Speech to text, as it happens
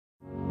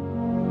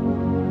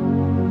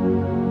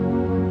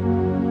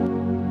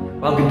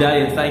Well, good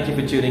day and thank you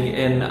for tuning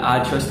in.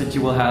 I trust that you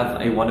will have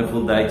a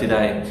wonderful day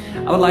today.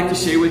 I would like to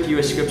share with you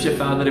a scripture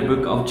found in the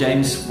book of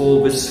James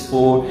 4 verse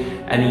 4,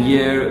 and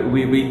here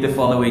we read the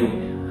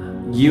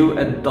following. You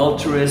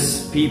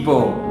adulterous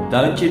people,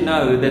 don't you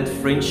know that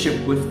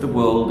friendship with the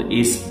world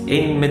is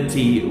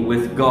enmity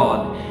with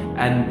God?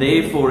 And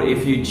therefore,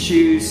 if you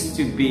choose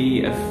to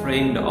be a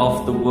friend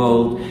of the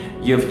world,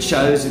 you've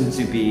chosen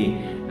to be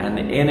an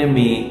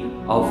enemy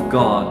of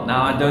God.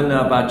 Now, I don't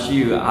know about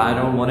you. I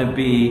don't want to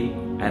be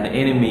an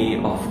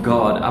enemy of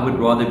God. I would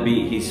rather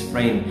be His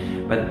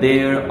friend. But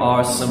there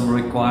are some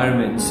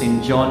requirements.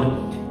 In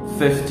John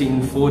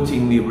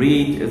 15:14 we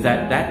read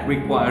that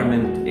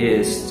requirement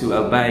is to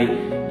obey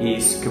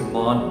His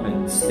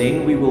commandments.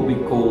 Then we will be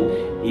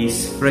called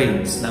His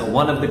friends. Now,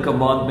 one of the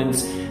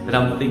commandments that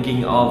I'm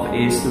thinking of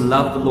is to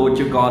love the Lord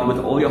your God with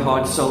all your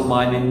heart, soul,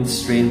 mind and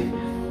strength,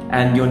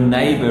 and your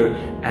neighbor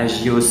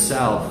as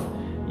yourself.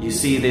 You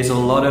see, there's a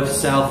lot of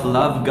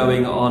self-love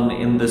going on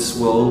in this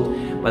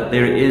world, but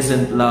there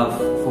isn't love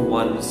for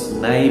one's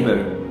neighbor.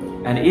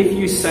 And if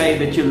you say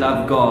that you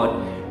love God,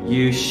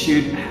 you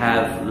should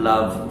have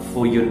love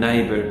for your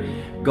neighbor.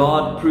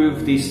 God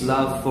proved His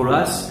love for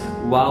us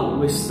while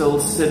we're still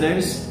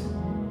sinners,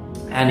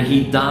 and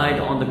He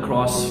died on the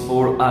cross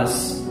for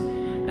us.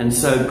 And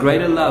so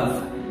greater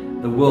love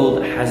the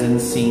world hasn't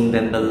seen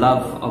than the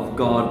love of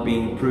God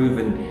being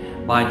proven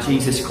by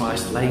Jesus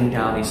Christ laying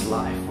down His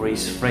life for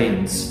His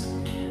friends.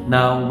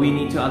 Now, we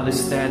need to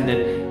understand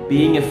that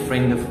being a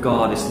friend of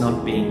God is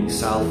not being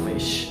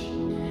selfish.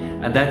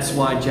 And that's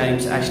why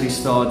James actually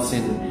starts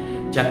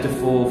in chapter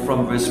 4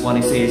 from verse 1.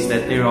 He says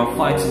that there are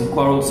fights and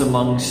quarrels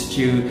amongst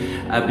you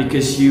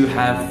because you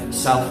have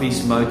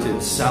selfish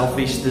motives,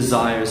 selfish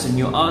desires, and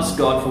you ask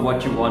God for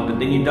what you want, but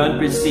then you don't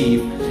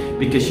receive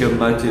because your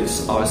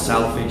motives are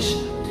selfish.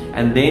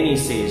 And then he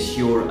says,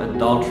 you're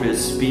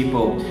adulterous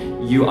people,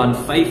 you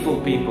unfaithful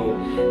people,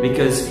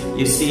 because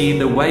you see,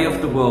 the way of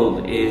the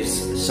world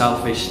is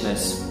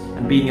selfishness,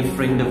 and being a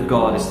friend of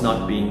God is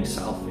not being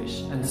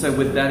selfish. And so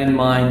with that in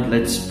mind,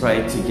 let's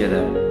pray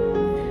together.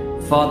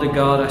 Father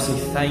God, I say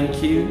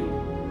thank you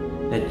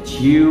that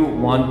you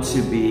want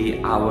to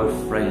be our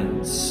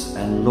friends.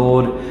 And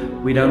Lord,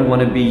 we don't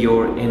want to be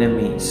your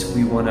enemies.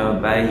 We want to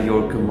obey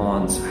your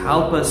commands.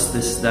 Help us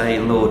this day,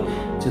 Lord,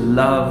 to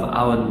love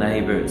our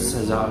neighbors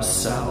as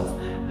ourselves.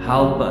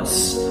 Help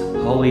us,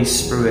 Holy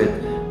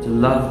Spirit, to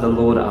love the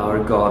Lord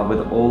our God with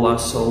all our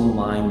soul,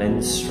 mind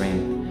and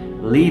strength.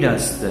 Lead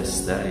us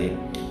this day.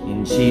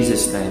 In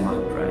Jesus' name I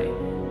pray.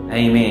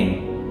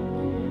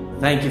 Amen.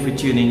 Thank you for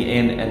tuning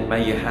in, and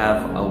may you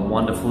have a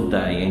wonderful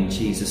day in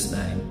Jesus'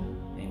 name.